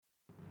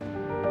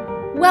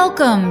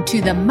Welcome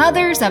to the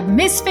Mothers of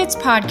Misfits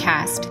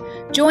podcast.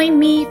 Join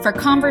me for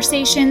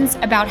conversations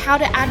about how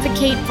to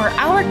advocate for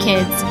our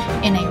kids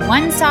in a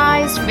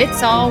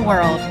one-size-fits-all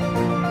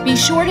world. Be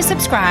sure to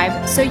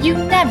subscribe so you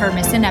never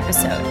miss an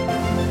episode.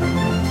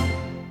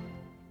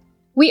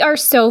 We are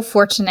so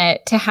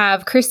fortunate to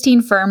have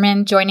Christine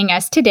Furman joining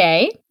us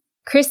today.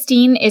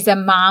 Christine is a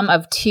mom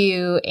of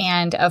two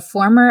and a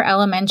former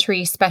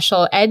elementary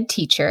special ed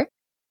teacher.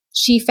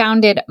 She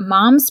founded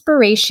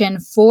Momspiration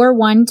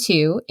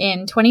 412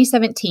 in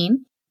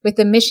 2017 with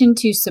the mission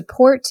to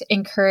support,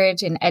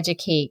 encourage, and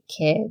educate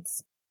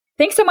kids.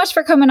 Thanks so much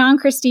for coming on,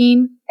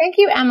 Christine. Thank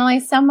you, Emily,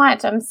 so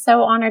much. I'm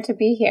so honored to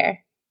be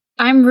here.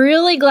 I'm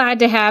really glad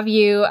to have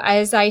you.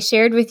 As I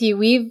shared with you,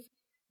 we've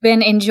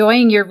been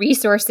enjoying your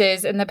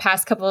resources in the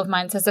past couple of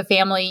months as a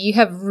family. You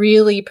have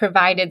really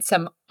provided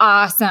some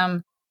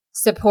awesome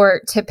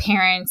support to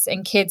parents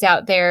and kids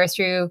out there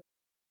through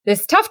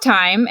this tough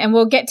time, and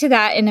we'll get to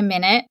that in a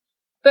minute.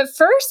 But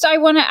first, I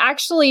want to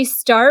actually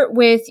start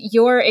with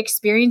your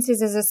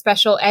experiences as a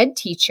special ed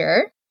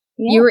teacher.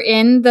 Yeah. You were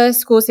in the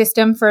school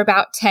system for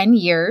about 10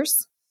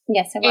 years.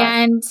 Yes, I was.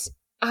 And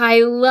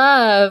I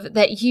love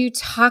that you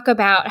talk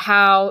about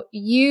how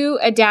you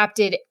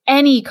adapted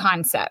any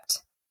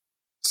concept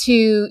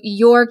to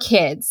your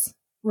kids,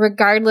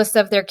 regardless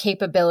of their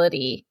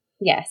capability.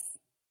 Yes.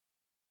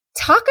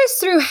 Talk us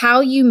through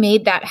how you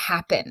made that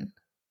happen.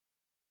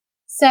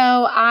 So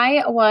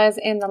I was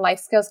in the life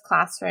skills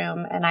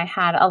classroom and I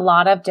had a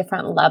lot of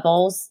different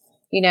levels,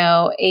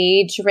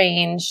 age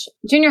range,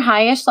 junior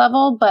high-ish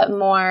level, but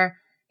more,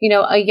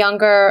 a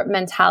younger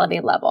mentality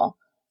level.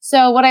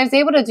 So what I was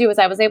able to do is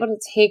I was able to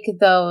take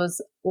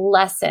those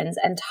lessons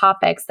and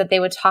topics that they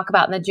would talk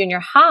about in the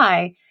junior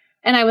high,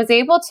 and I was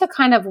able to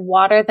kind of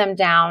water them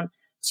down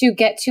to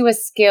get to a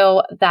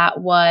skill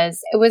that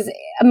was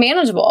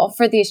manageable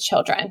for these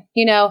children,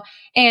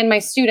 and my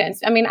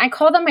students. I mean, I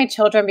call them my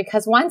children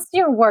because once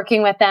you're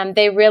working with them,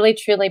 they really,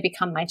 truly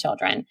become my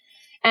children.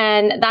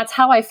 And that's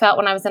how I felt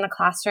when I was in a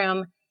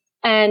classroom.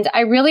 And I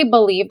really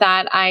believe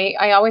that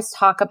I always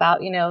talk about,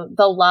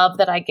 the love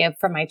that I give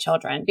for my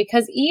children,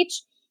 because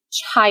each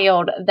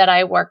child that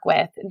I work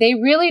with, they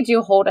really do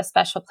hold a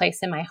special place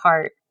in my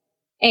heart.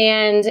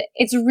 And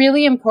it's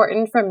really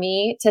important for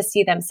me to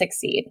see them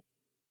succeed.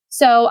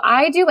 So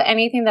I do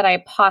anything that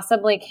I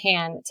possibly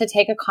can to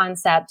take a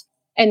concept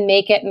and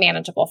make it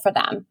manageable for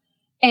them.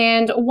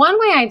 And one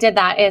way I did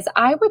that is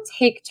I would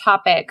take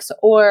topics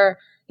or,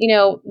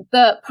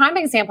 the prime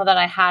example that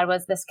I had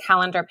was this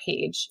calendar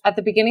page at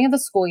the beginning of the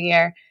school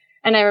year.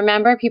 And I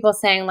remember people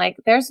saying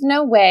there's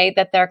no way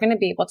that they're going to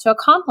be able to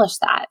accomplish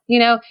that.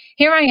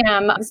 Here I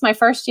am. This is my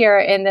first year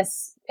in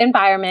this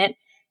environment.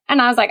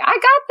 And I was like, I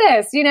got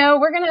this,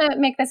 we're going to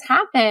make this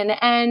happen.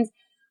 And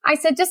I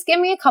said, just give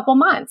me a couple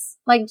months.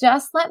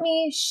 Just let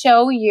me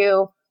show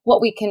you what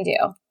we can do.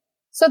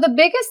 So the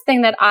biggest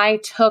thing that I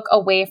took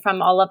away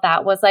from all of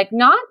that was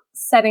not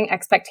setting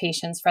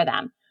expectations for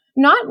them,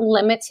 not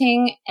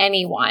limiting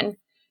anyone,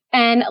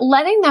 and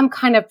letting them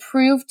kind of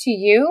prove to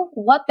you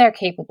what they're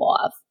capable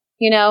of,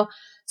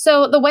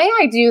 So the way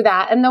I do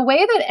that, and the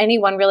way that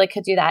anyone really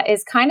could do that,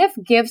 is kind of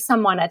give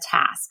someone a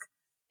task,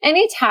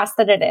 any task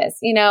that it is,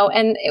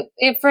 and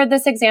it for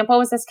this example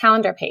was this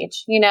calendar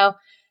page,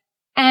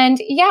 And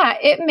yeah,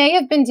 it may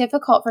have been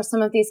difficult for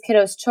some of these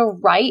kiddos to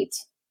write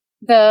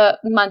the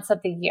months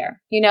of the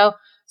year,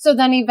 So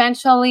then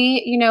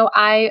eventually,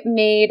 I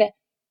made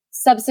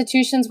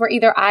substitutions where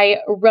either I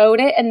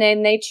wrote it and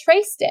then they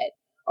traced it,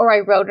 or I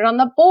wrote it on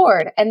the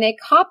board and they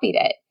copied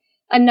it.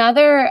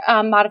 Another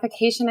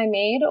modification I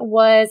made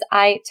was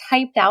I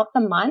typed out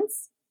the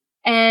months,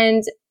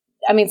 and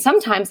I mean,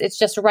 sometimes it's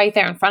just right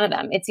there in front of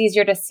them. It's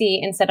easier to see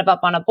instead of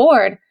up on a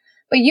board.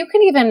 But you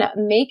can even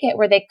make it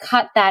where they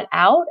cut that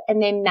out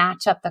and they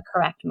match up the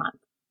correct month.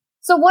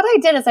 So what I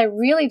did is I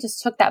really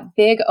just took that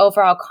big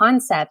overall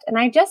concept and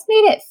I just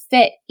made it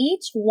fit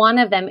each one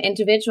of them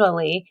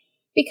individually,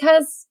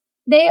 because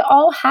they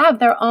all have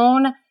their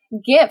own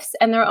gifts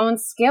and their own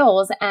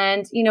skills.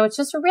 And, it's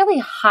just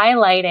really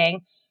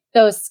highlighting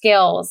those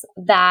skills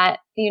that,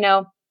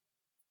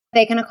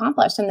 they can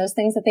accomplish and those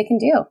things that they can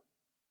do.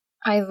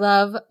 I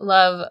love,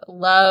 love,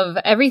 love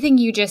everything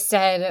you just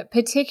said,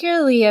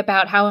 particularly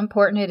about how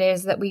important it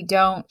is that we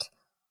don't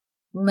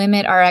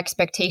limit our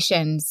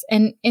expectations.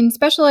 And in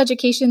special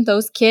education,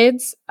 those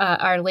kids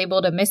are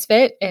labeled a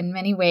misfit in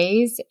many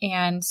ways,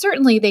 and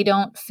certainly they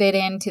don't fit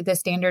into the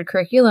standard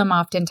curriculum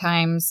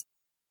oftentimes.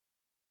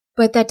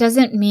 But that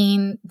doesn't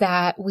mean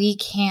that we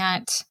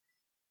can't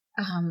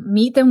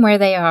meet them where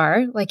they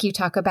are, like you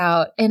talk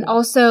about, and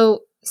also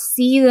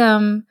see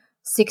them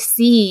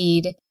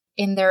succeed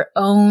in their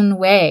own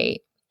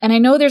way. And I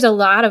know there's a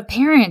lot of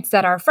parents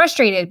that are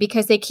frustrated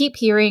because they keep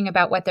hearing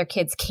about what their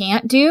kids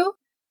can't do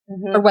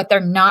or what they're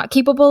not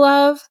capable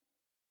of.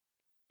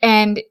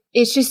 And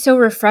it's just so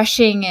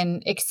refreshing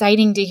and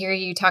exciting to hear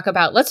you talk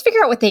about, let's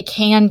figure out what they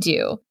can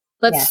do.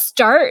 Let's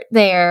start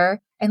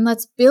there and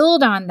let's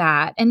build on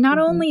that. And not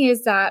only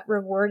is that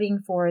rewarding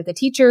for the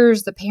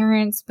teachers, the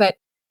parents, but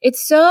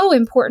it's so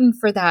important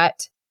for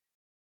that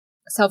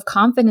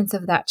self-confidence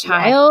of that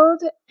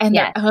child and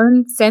their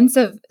own sense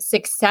of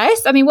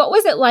success. I mean, what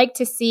was it like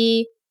to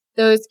see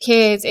those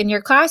kids in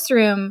your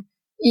classroom?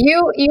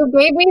 You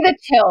gave me the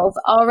chills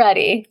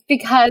already,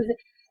 because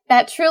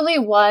that truly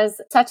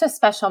was such a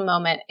special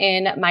moment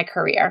in my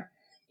career,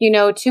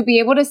 to be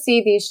able to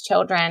see these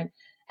children.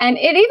 And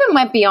it even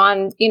went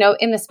beyond,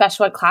 in the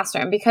special ed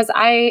classroom, because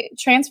I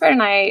transferred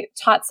and I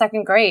taught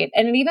second grade,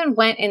 and it even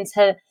went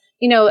into,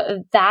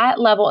 that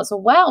level as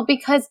well,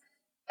 because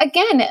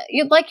again,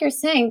 like you're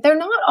saying, they're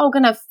not all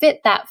going to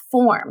fit that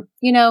form.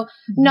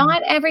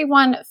 Not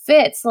everyone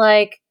fits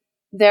like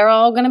they're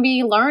all going to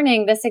be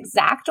learning this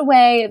exact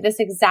way, this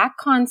exact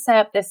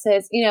concept. This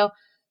is,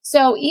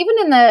 so even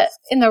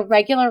in the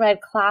regular ed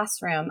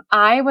classroom,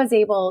 I was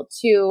able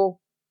to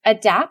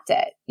adapt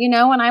it,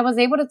 and I was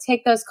able to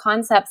take those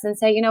concepts and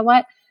say, you know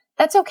what,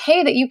 that's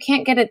okay that you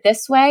can't get it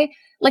this way.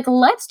 Like,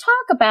 let's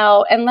talk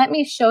about, and let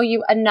me show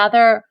you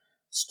another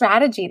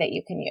strategy that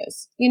you can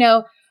use,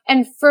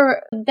 and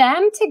for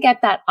them to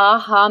get that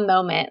aha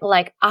moment,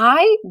 like,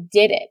 I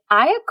did it,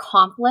 I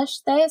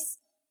accomplished this.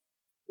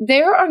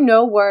 There are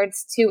no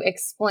words to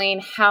explain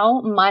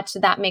how much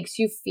that makes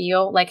you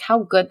feel, like how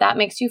good that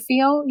makes you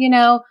feel,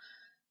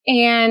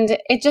 and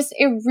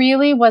it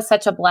really was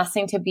such a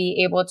blessing to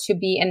be able to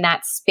be in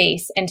that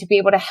space and to be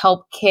able to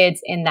help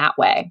kids in that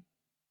way.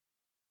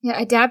 Yeah,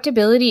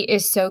 adaptability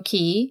is so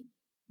key.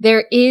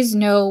 There is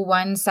no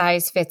one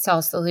size fits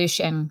all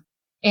solution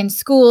in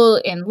school,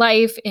 in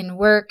life, in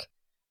work,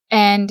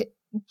 and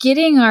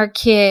getting our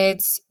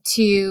kids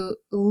to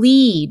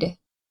lead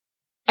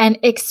and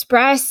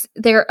express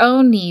their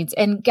own needs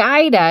and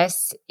guide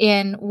us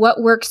in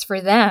what works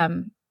for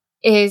them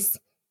is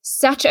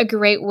such a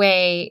great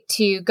way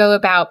to go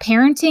about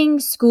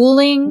parenting,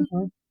 schooling,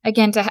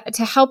 again,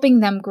 to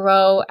helping them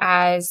grow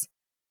as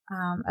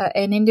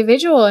an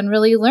individual and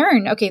really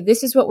learn, okay,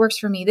 this is what works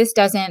for me. This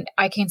doesn't.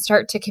 I can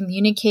start to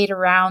communicate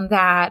around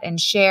that and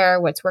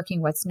share what's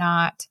working, what's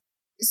not.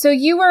 So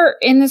you were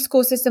in the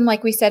school system,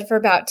 like we said, for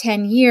about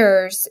 10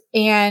 years,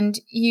 and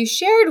you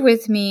shared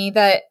with me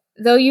that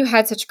though you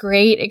had such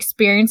great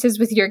experiences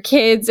with your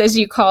kids, as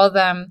you call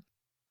them,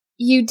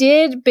 you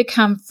did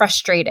become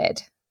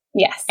frustrated.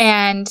 Yes.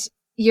 And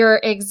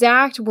your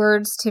exact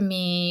words to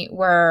me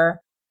were,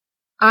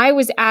 I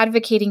was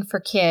advocating for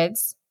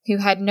kids who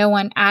had no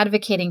one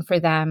advocating for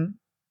them,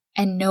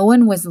 and no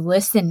one was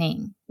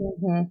listening.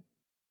 Mm-hmm.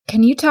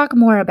 Can you talk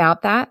more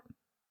about that?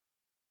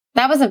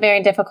 That was a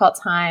very difficult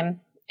time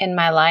in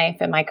my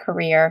life, in my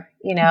career,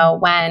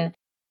 when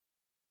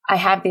I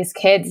have these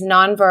kids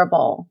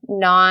nonverbal,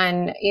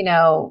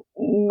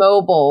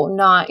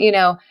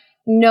 mobile,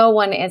 no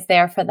one is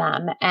there for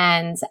them.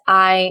 And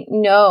I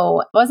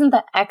know I wasn't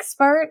the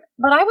expert,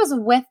 but I was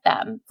with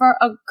them for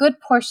a good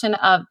portion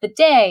of the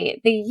day,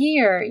 the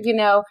year,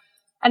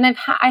 and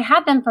I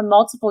had them for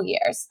multiple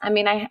years. I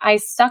mean, I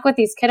stuck with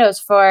these kiddos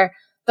for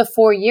the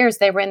 4 years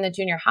they were in the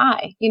junior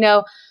high,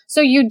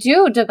 so you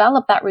do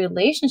develop that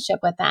relationship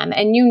with them,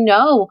 and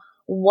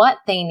what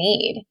they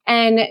need.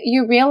 And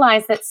you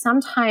realize that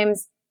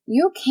sometimes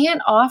you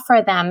can't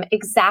offer them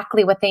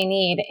exactly what they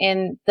need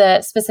in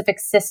the specific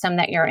system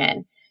that you're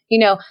in.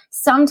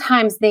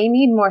 Sometimes they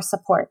need more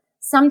support.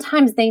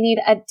 Sometimes they need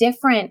a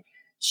different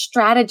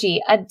strategy,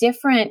 a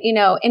different,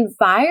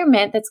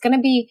 environment that's going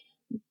to be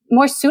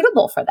more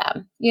suitable for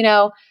them,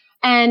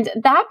 And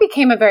that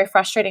became a very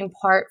frustrating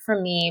part for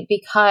me,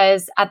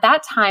 because at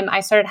that time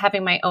I started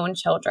having my own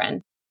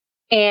children,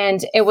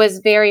 and it was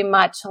very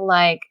much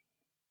like,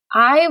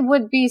 I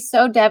would be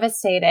so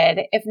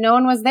devastated if no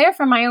one was there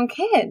for my own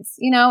kids,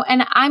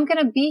 and I'm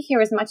going to be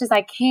here as much as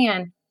I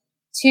can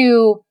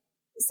to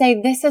say,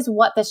 this is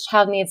what this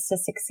child needs to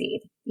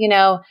succeed,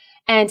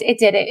 and it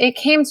did. It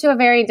came to a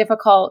very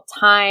difficult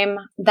time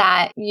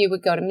that you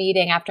would go to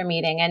meeting after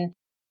meeting, and,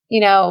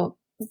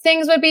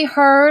 things would be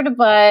heard,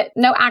 but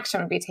no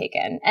action would be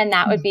taken. And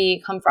that would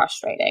become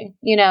frustrating.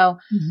 You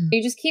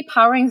just keep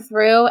powering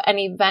through, and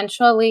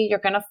eventually you're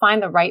going to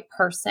find the right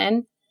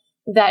person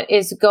that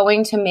is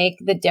going to make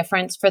the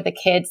difference for the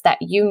kids that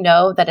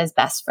that is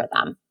best for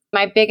them.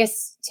 My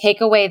biggest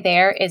takeaway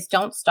there is,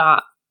 don't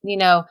stop,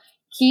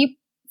 keep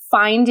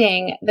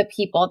finding the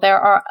people. There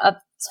are a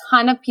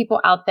ton of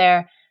people out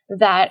there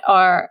that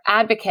are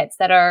advocates,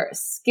 that are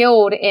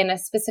skilled in a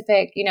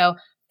specific,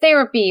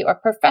 therapy or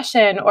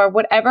profession or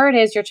whatever it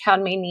is your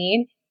child may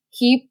need.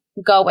 Keep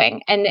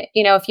going. And,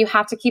 if you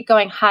have to keep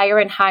going higher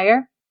and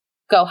higher,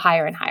 go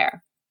higher and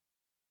higher.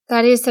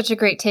 That is such a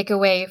great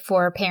takeaway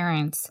for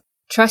parents.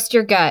 Trust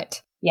your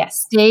gut.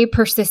 Yes. Stay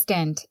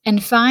persistent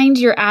and find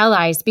your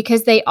allies,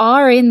 because they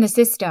are in the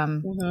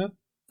system. Mm-hmm.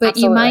 But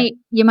Absolutely.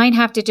 you might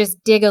have to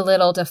just dig a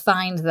little to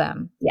find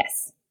them.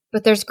 Yes.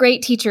 But there's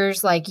great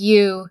teachers like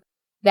you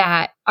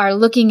that are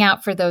looking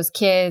out for those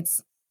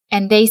kids,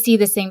 and they see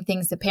the same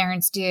things the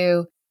parents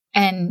do.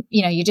 And,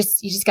 you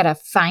just got to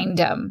find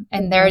them,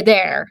 and they're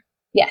there.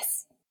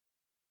 Yes.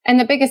 And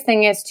the biggest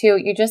thing is too,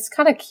 you just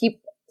got to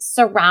keep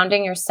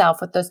surrounding yourself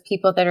with those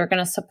people that are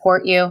going to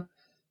support you,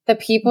 the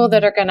people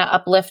that are going to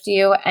uplift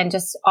you and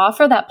just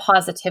offer that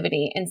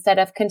positivity instead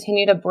of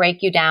continue to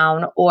break you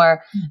down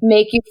or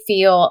make you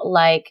feel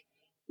like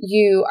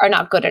you are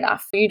not good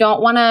enough. You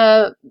don't want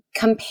to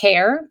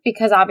compare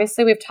because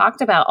obviously we've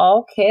talked about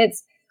all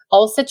kids,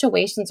 all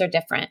situations are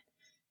different.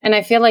 And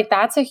I feel like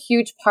that's a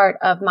huge part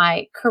of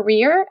my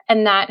career.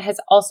 And that has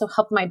also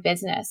helped my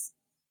business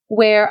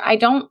where I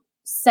don't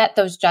set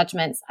those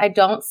judgments. I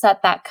don't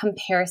set that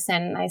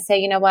comparison. I say,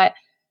 you know what?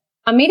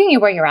 I'm meeting you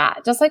where you're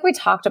at, just like we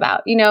talked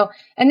about,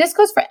 and this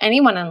goes for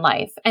anyone in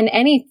life and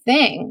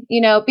anything,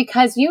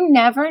 because you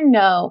never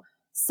know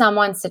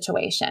someone's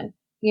situation,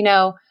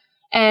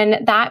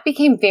 and that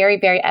became very,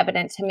 very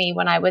evident to me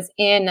when I was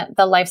in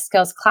the life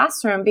skills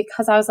classroom,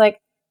 because I was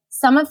like,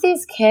 some of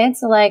these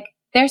kids, like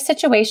their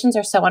situations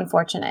are so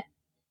unfortunate,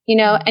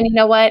 and you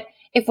know what?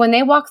 If when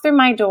they walk through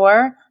my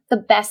door, the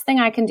best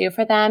thing I can do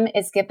for them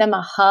is give them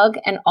a hug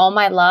and all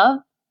my love,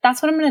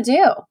 that's what I'm going to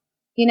do.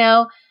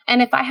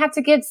 And if I have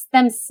to give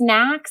them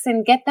snacks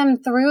and get them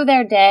through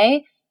their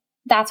day,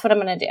 that's what I'm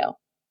going to do.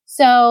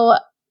 So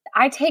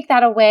I take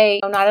that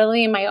away, not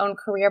only in my own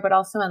career, but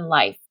also in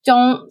life.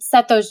 Don't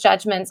set those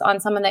judgments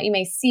on someone that you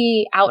may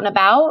see out and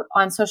about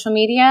on social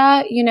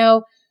media.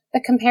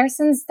 The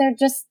comparisons,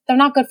 they're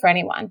not good for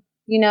anyone,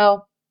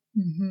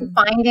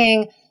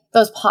 finding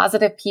those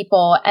positive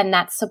people and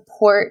that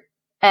support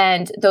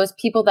and those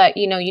people that,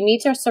 you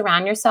need to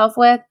surround yourself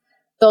with.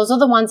 Those are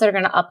the ones that are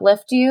going to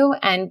uplift you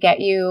and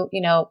get you,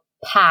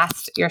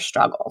 past your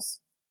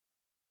struggles.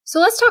 So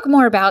let's talk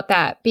more about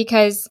that,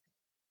 because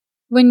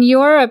when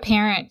you're a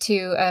parent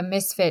to a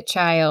misfit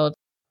child,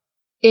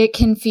 it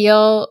can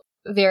feel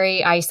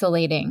very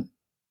isolating.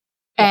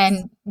 Yes.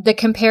 And the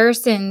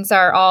comparisons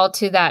are all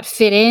to that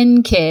fit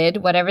in kid,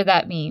 whatever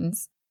that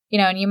means.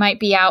 And you might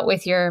be out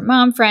with your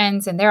mom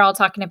friends and they're all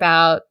talking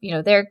about,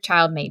 their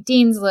child made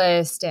Dean's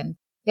List and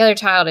the other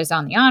child is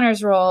on the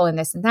honors roll and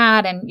this and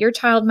that. And your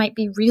child might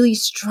be really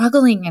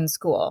struggling in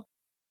school.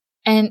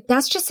 And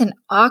that's just an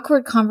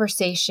awkward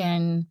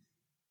conversation.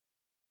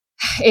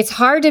 It's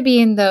hard to be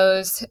in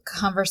those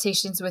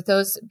conversations with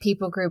those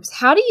people groups.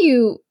 How do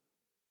you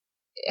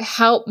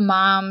help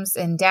moms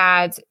and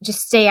dads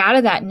just stay out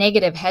of that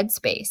negative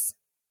headspace?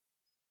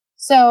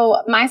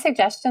 So my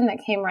suggestion that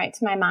came right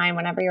to my mind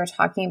whenever you were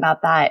talking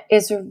about that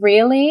is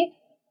really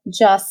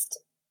just,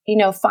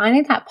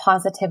 finding that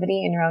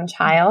positivity in your own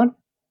child.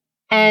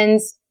 And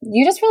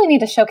you just really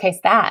need to showcase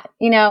that,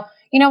 you know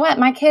what,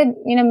 my kid,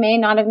 may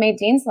not have made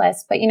Dean's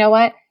List, but you know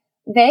what,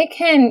 they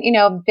can,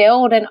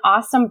 build an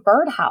awesome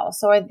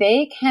birdhouse, or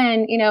they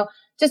can,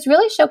 just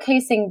really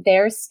showcasing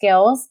their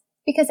skills,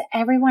 because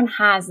everyone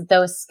has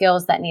those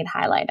skills that need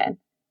highlighted,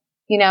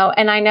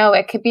 and I know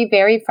it could be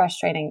very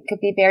frustrating. It could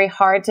be very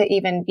hard to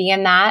even be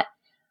in that.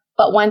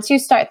 But once you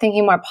start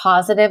thinking more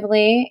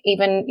positively,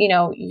 even,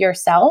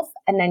 yourself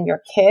and then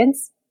your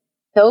kids,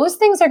 those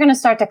things are going to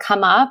start to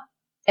come up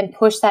and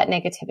push that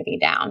negativity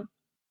down.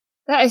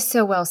 That is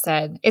so well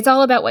said. It's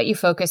all about what you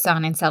focus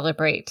on and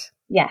celebrate.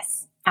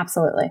 Yes,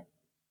 absolutely.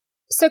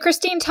 So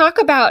Christine, talk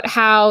about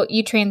how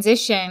you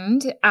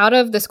transitioned out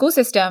of the school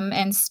system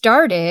and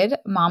started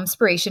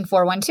Momspiration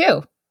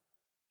 412.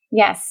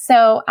 Yes.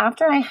 So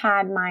after I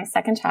had my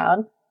second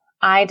child,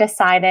 I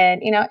decided,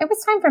 it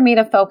was time for me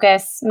to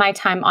focus my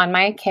time on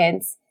my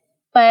kids,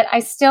 but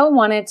I still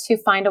wanted to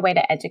find a way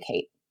to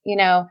educate,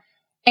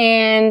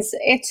 and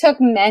it took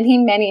many,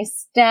 many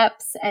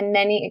steps and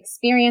many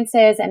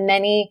experiences and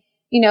many,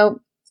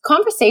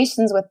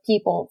 conversations with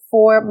people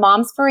for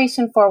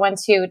Momspiration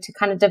 412 to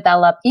kind of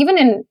develop, even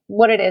in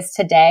what it is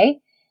today.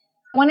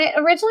 When it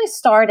originally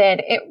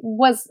started, it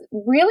was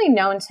really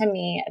known to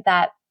me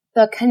that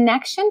the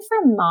connection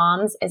for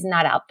moms is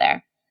not out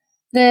there.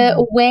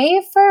 The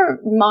way for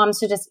moms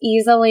to just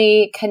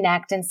easily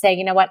connect and say,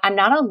 you know what, I'm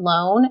not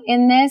alone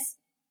in this,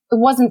 it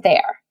wasn't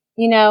there,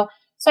 So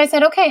I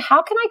said, okay,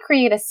 how can I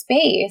create a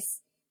space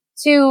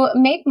to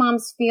make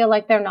moms feel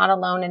like they're not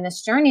alone in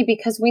this journey?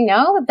 Because we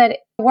know that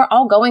we're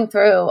all going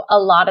through a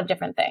lot of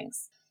different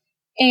things.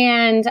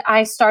 And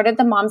I started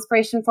the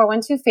Momspiration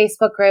 412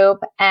 Facebook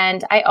group,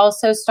 and I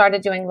also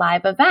started doing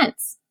live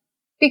events.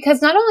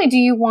 Because not only do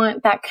you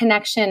want that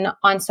connection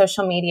on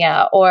social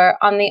media or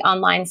on the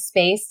online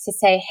space to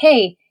say,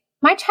 hey,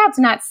 my child's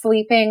not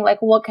sleeping, like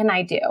what can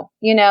I do?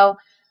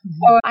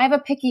 Or I have a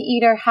picky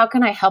eater, how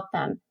can I help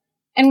them?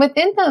 And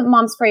within the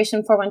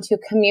Momspiration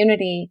 412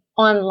 community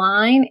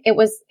online,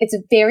 it's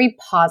very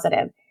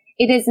positive.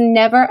 It is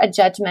never a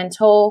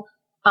judgmental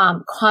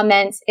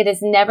comment. It is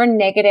never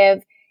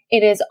negative.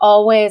 It is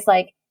always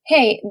like,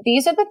 hey,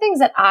 these are the things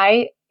that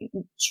I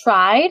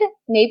tried.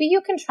 Maybe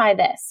you can try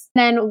this.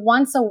 Then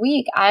once a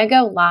week, I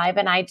go live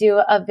and I do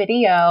a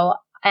video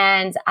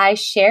and I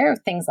share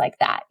things like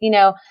that.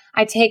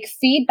 I take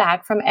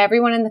feedback from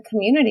everyone in the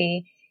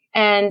community.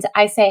 And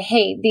I say,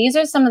 hey, these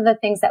are some of the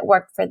things that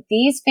worked for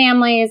these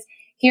families.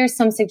 Here's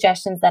some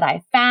suggestions that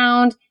I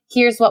found.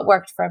 Here's what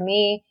worked for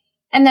me.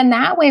 And then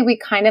that way we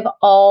kind of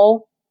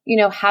all,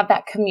 have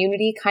that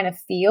community kind of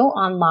feel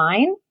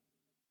online.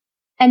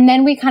 And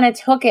then we kind of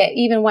took it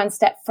even one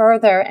step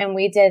further and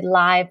we did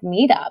live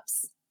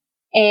meetups.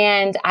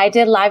 And I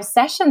did live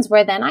sessions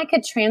where then I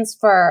could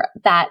transfer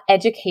that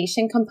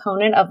education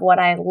component of what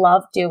I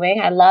love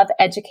doing. I love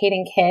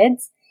educating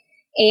kids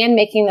and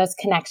making those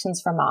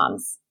connections for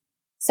moms.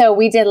 So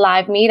we did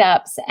live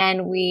meetups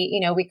and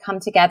we come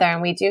together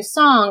and we do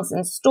songs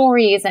and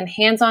stories and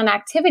hands-on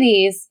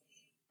activities.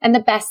 And the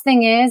best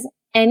thing is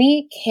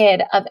any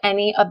kid of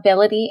any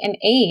ability and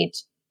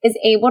age is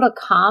able to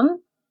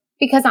come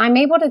because I'm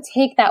able to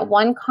take that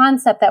one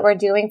concept that we're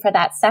doing for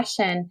that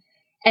session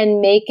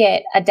and make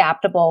it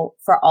adaptable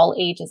for all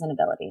ages and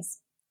abilities.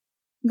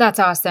 That's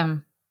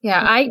awesome.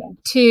 Yeah, I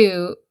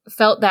too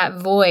felt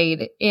that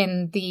void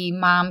in the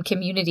mom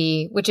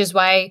community, which is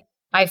why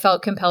I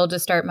felt compelled to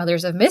start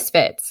Mothers of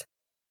Misfits.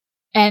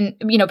 And,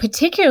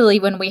 particularly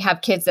when we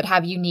have kids that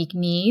have unique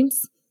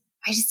needs,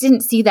 I just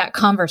didn't see that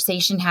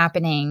conversation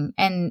happening.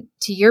 And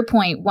to your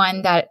point,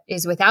 one that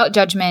is without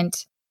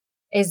judgment,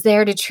 is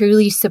there to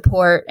truly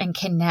support and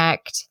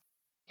connect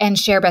and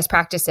share best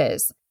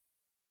practices.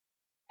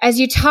 As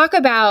you talk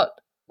about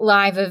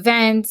live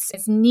events,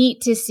 it's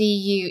neat to see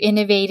you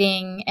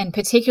innovating, and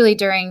particularly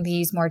during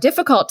these more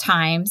difficult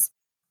times,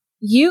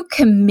 you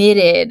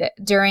committed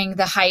during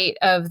the height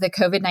of the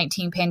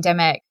COVID-19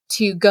 pandemic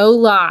to go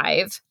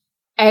live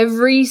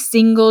every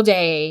single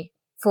day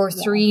for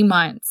 3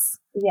 months.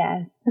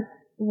 Yeah.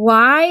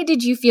 Why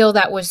did you feel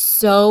that was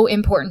so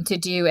important to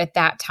do at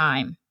that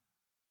time?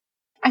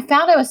 I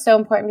felt it was so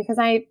important because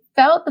I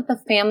felt that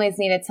the families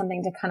needed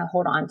something to kind of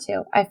hold on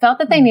to. I felt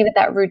that they needed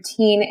that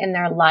routine in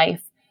their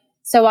life.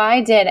 So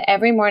I did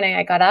every morning.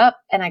 I got up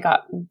and I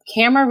got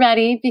camera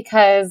ready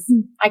because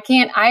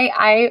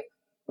I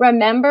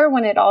remember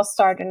when it all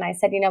started and I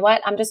said, you know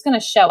what? I'm just going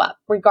to show up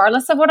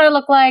regardless of what I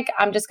look like.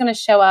 I'm just going to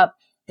show up.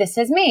 This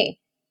is me.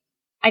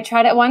 I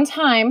tried it one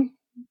time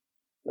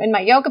in my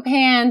yoga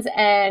pants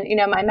and,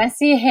 my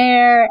messy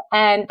hair.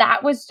 And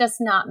that was just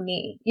not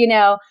me,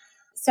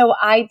 So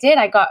I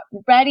got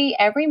ready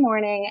every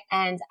morning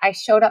and I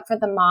showed up for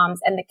the moms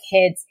and the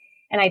kids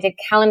and I did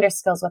calendar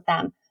skills with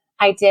them.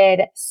 I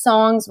did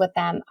songs with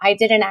them. I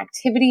did an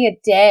activity a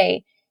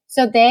day.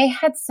 So they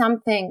had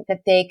something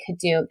that they could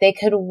do. They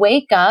could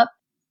wake up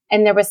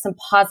and there was some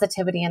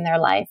positivity in their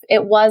life.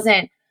 It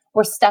wasn't,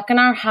 we're stuck in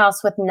our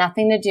house with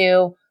nothing to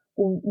do.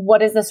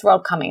 What is this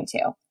world coming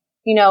to?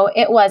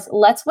 It was,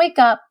 let's wake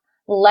up.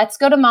 Let's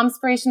go to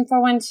Momspiration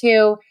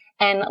 412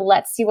 and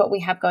let's see what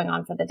we have going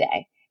on for the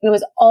day. And it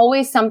was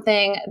always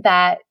something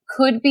that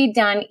could be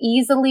done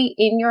easily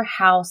in your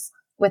house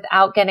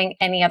without getting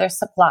any other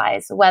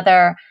supplies,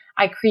 whether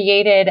I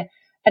created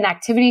an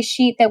activity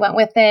sheet that went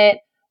with it,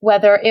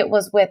 whether it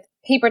was with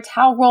paper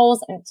towel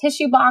rolls and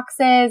tissue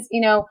boxes.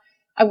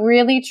 I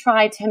really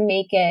tried to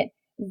make it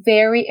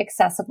very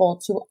accessible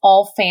to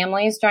all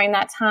families during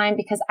that time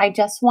because I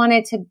just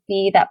wanted to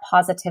be that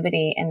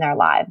positivity in their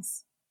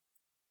lives.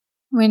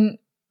 When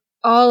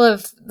all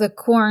of the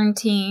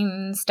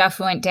quarantine stuff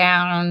went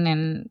down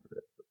and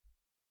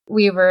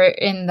we were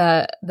in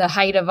the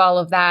height of all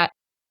of that,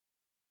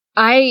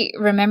 I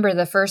remember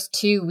the first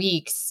 2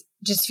 weeks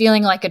just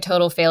feeling like a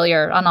total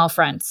failure on all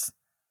fronts.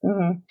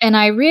 Mm-hmm. And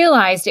I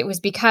realized it was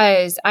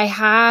because I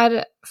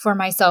had for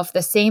myself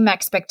the same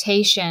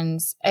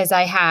expectations as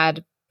I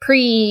had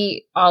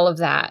pre all of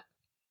that.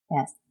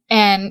 Yes.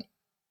 And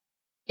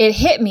it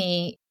hit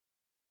me,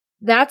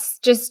 that's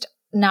just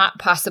not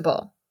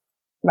possible.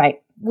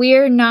 Right.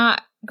 We're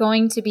not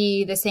going to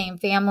be the same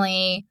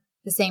family,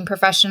 the same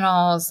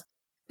professionals,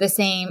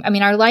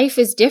 our life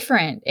is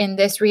different in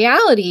this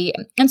reality.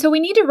 And so we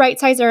need to right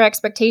size our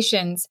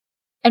expectations.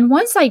 And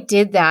once I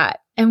did that,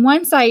 and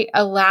once I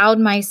allowed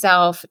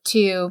myself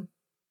to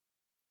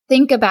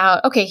think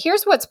about, okay,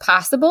 here's what's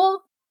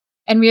possible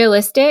and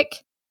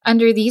realistic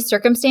under these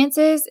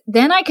circumstances,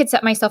 then I could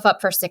set myself up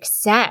for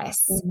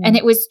success. Mm-hmm. And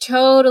it was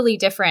totally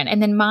different.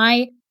 And then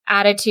my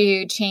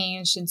attitude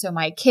changed. And so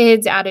my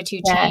kids'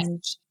 attitude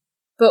changed.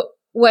 But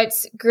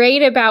what's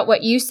great about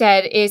what you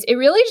said is it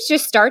really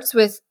just starts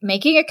with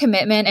making a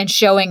commitment and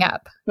showing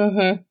up.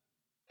 Mm-hmm.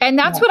 And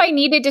that's what I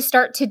needed to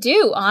start to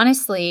do,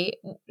 honestly,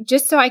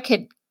 just so I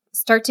could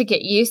start to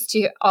get used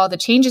to all the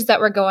changes that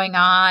were going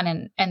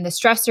on and the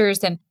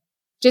stressors. And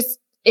just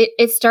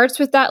it starts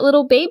with that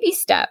little baby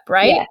step,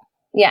 right? Yeah.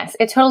 Yes,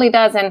 it totally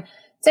does. And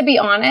to be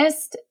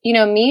honest,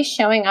 me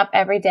showing up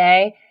every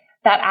day,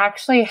 that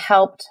actually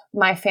helped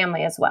my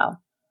family as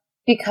well,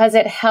 because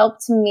it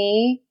helped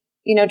me,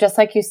 just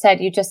like you said,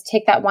 you just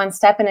take that one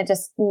step and it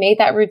just made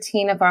that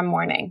routine of our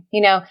morning,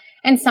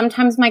 and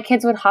sometimes my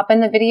kids would hop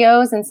in the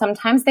videos and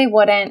sometimes they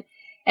wouldn't.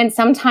 And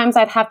sometimes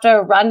I'd have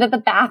to run to the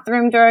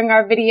bathroom during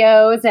our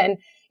videos and,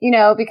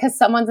 because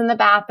someone's in the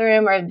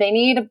bathroom or they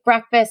need a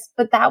breakfast,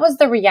 but that was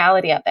the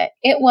reality of it.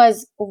 It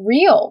was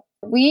real.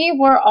 We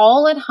were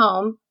all at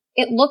home.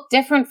 It looked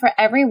different for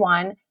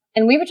everyone.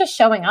 And we were just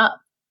showing up.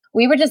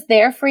 We were just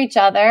there for each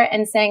other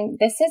and saying,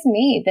 this is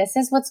me. This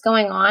is what's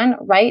going on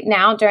right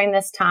now during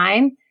this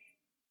time.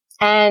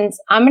 And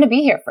I'm going to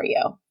be here for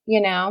you,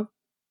 Yeah,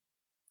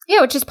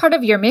 which is part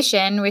of your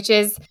mission, which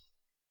is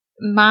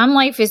mom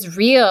life is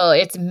real.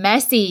 It's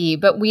messy,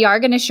 but we are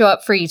going to show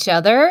up for each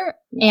other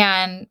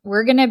and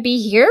we're going to be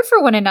here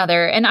for one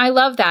another. And I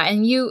love that.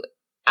 And you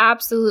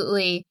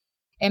absolutely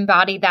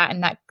embody that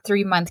in that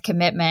 3-month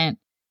commitment,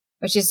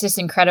 which is just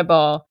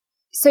incredible.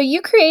 So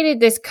you created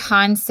this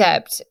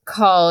concept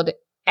called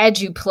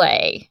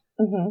EduPlay.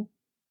 Mm-hmm.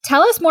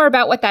 Tell us more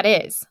about what that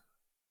is.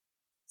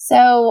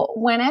 So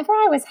whenever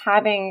I was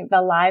having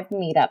the live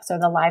meetups or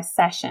the live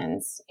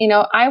sessions,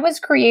 I was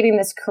creating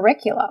this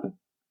curriculum,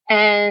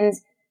 and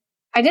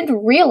I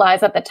didn't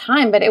realize at the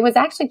time, but it was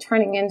actually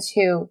turning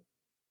into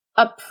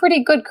a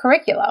pretty good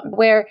curriculum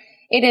where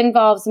it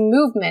involves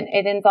movement,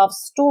 it involves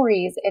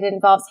stories, it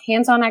involves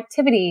hands-on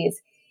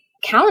activities,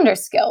 calendar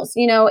skills,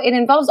 it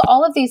involves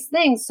all of these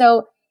things.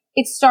 So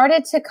it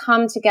started to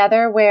come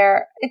together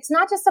where it's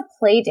not just a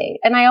play date.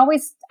 And I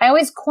always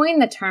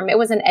coined the term, it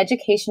was an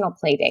educational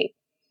play date,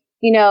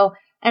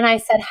 and I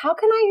said, how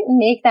can I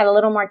make that a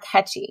little more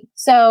catchy?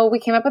 So we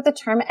came up with the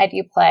term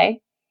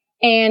EduPlay,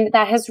 and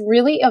that has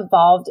really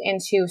evolved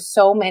into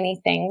so many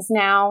things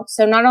now.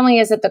 So not only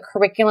is it the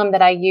curriculum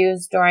that I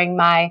use during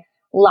my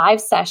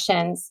live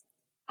sessions,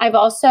 I've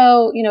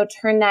also,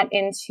 turned that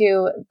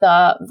into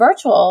the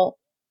virtual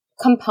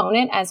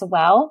component as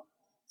well.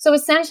 So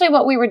essentially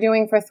what we were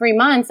doing for 3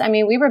 months,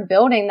 we were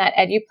building that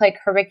EduPlay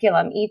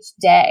curriculum each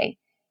day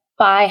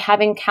by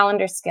having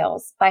calendar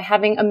skills, by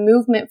having a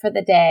movement for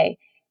the day,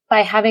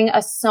 by having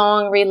a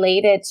song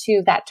related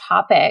to that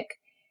topic,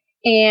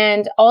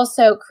 and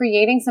also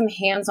creating some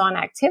hands-on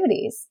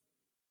activities.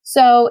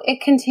 So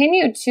it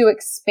continued to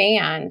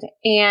expand,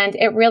 and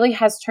it really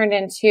has turned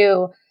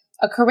into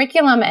a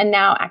curriculum and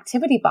now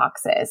activity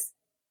boxes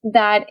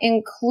that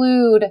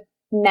include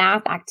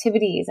math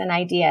activities and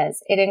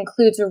ideas. It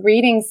includes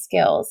reading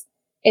skills.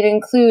 It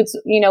includes,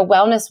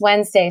 Wellness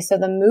Wednesday, so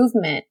the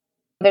movement.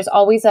 There's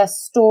always a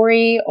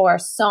story or a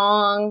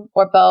song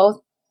or both.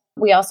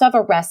 We also have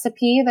a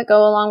recipe that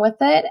go along with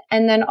it,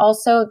 and then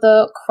also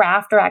the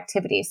craft or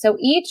activity. So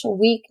each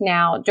week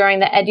now during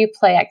the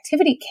EduPlay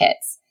activity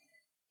kits,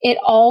 it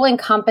all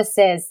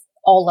encompasses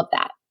all of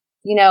that,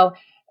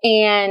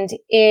 and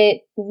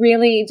it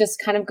really just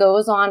kind of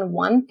goes on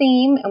one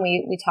theme, and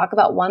we talk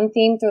about one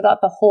theme throughout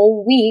the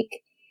whole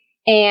week,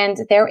 and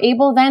they're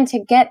able then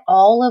to get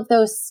all of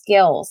those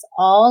skills,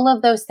 all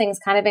of those things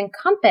kind of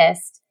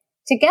encompassed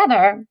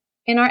together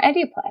in our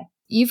EduPlay.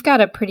 You've got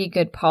a pretty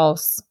good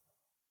pulse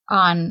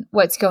on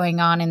what's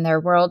going on in their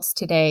worlds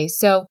today.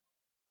 So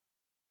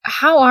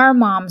how are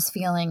moms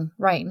feeling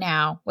right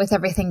now with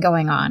everything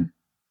going on?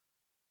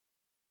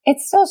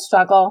 It's still a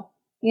struggle,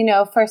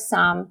 for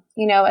some,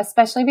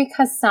 especially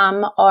because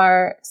some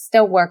are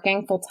still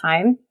working full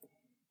time,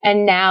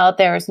 and now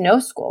there's no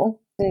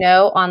school,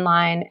 no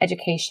online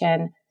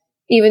education,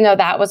 even though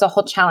that was a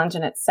whole challenge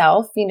in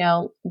itself,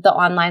 the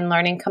online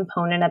learning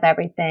component of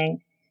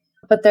everything.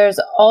 But there's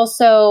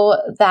also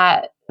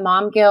that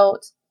mom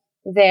guilt.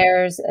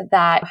 There's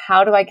that,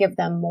 how do I give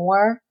them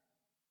more?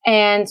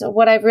 And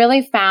what I've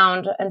really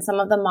found, and some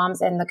of the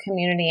moms in the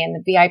community and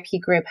the VIP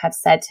group have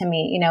said to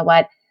me,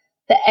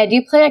 the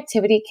EduPlay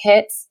activity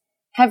kits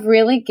have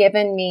really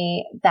given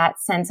me that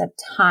sense of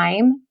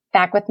time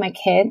back with my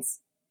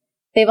kids.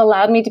 They've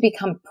allowed me to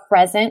become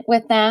present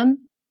with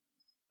them.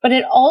 But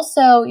it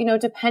also,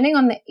 depending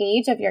on the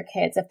age of your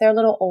kids, if they're a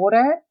little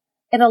older,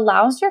 it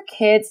allows your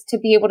kids to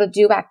be able to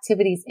do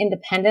activities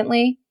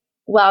independently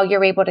while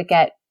you're able to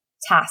get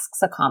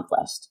tasks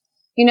accomplished.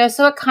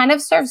 So it kind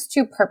of serves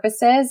two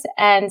purposes,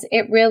 and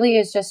it really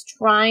is just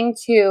trying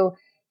to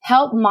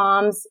help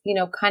moms,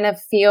 kind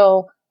of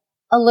feel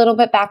a little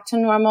bit back to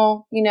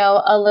normal,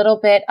 a little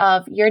bit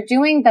of you're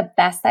doing the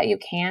best that you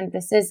can.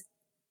 This is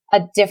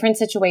a different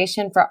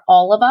situation for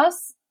all of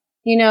us,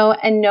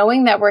 and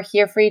knowing that we're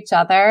here for each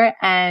other.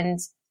 And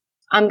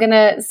I'm going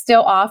to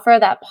still offer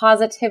that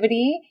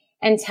positivity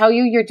and tell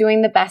you you're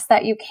doing the best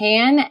that you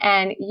can,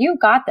 and you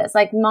got this.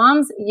 Like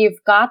moms,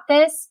 you've got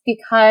this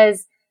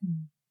because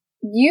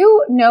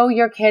you know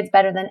your kids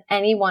better than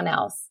anyone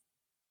else.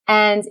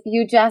 And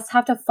you just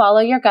have to follow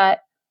your gut,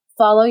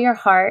 follow your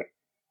heart,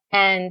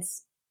 and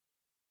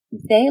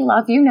they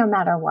love you no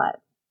matter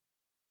what.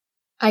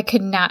 I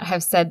could not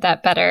have said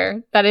that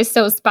better. That is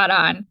so spot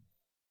on.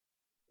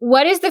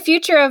 What is the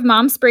future of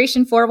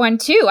Momspiration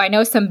 412? I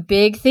know some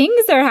big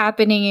things are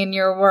happening in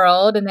your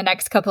world in the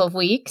next couple of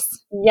weeks.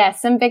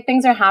 Yes, some big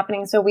things are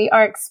happening. So we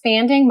are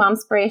expanding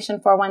Momspiration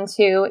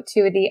 412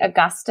 to the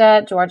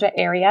Augusta, Georgia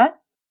area.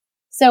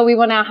 So we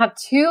will now have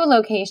 2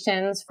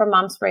 locations for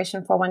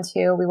Momspiration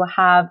 412. We will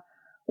have,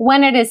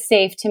 when it is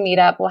safe to meet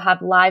up, we'll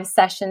have live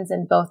sessions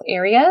in both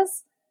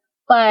areas.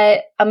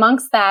 But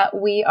amongst that,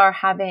 we are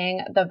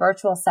having the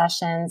virtual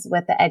sessions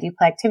with the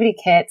EduPlay activity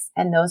kits,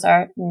 and those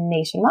are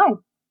nationwide.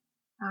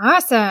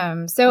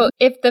 Awesome. So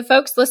if the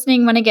folks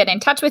listening want to get in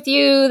touch with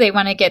you, they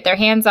want to get their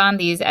hands on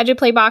these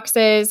EduPlay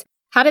boxes,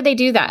 how do they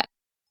do that?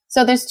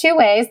 So there's 2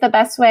 ways. The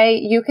best way,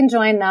 you can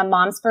join the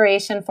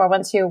Momspiration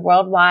 412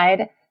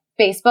 worldwide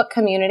Facebook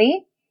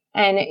community,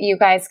 and you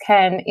guys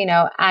can,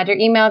 add your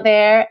email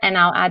there, and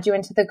I'll add you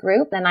into the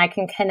group, and I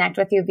can connect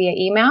with you via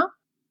email.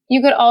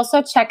 You could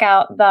also check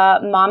out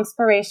the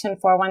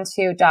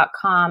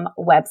momspiration412.com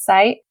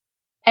website.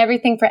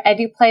 Everything for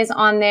EduPlay's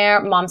on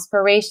there,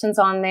 Momspiration's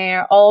on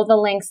there, all the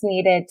links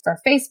needed for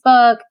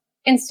Facebook,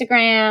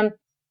 Instagram,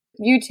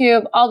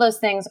 YouTube, all those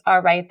things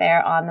are right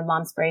there on the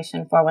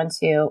Momspiration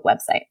 412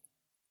 website.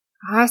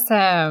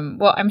 Awesome.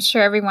 Well, I'm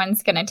sure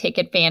everyone's going to take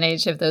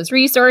advantage of those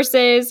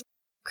resources.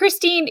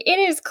 Christine, it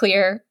is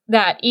clear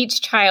that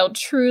each child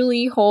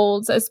truly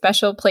holds a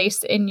special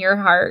place in your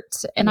heart.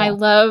 And I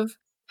love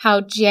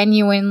how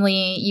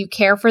genuinely you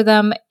care for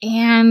them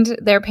and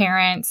their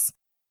parents.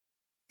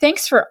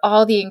 Thanks for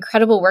all the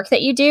incredible work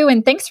that you do,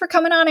 and thanks for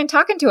coming on and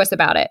talking to us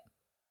about it.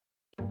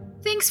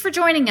 Thanks for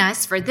joining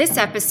us for this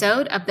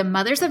episode of the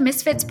Mothers of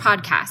Misfits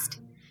podcast.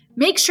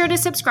 Make sure to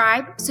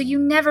subscribe so you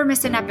never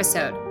miss an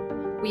episode.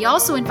 We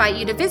also invite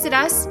you to visit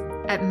us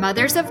at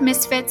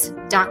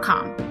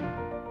mothersofmisfits.com.